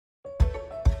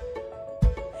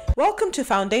Welcome to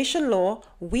Foundation Law,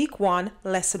 Week 1,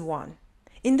 Lesson 1.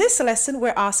 In this lesson,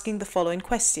 we're asking the following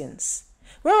questions.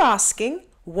 We're asking,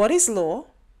 what is law?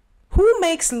 Who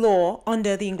makes law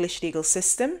under the English legal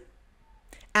system?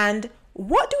 And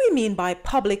what do we mean by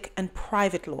public and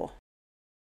private law?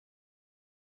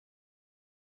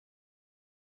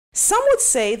 Some would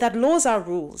say that laws are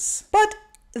rules, but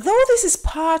though this is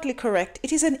partly correct,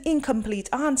 it is an incomplete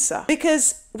answer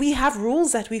because we have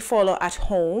rules that we follow at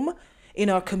home, in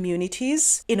our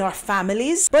communities, in our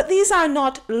families, but these are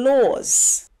not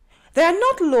laws. They are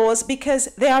not laws because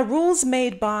they are rules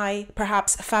made by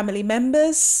perhaps family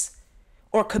members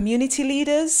or community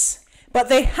leaders, but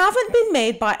they haven't been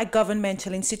made by a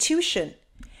governmental institution.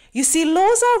 You see,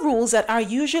 laws are rules that are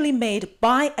usually made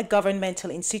by a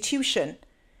governmental institution.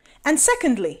 And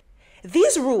secondly,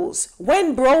 these rules,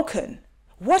 when broken,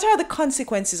 what are the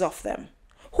consequences of them?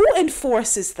 Who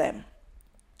enforces them?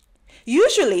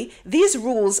 Usually, these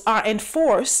rules are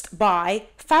enforced by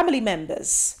family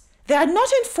members. They are not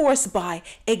enforced by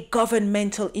a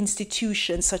governmental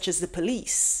institution such as the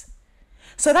police.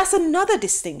 So that's another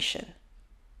distinction.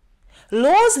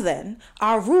 Laws then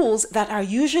are rules that are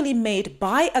usually made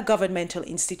by a governmental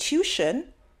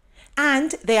institution,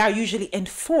 and they are usually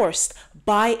enforced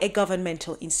by a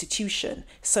governmental institution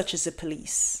such as the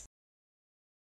police.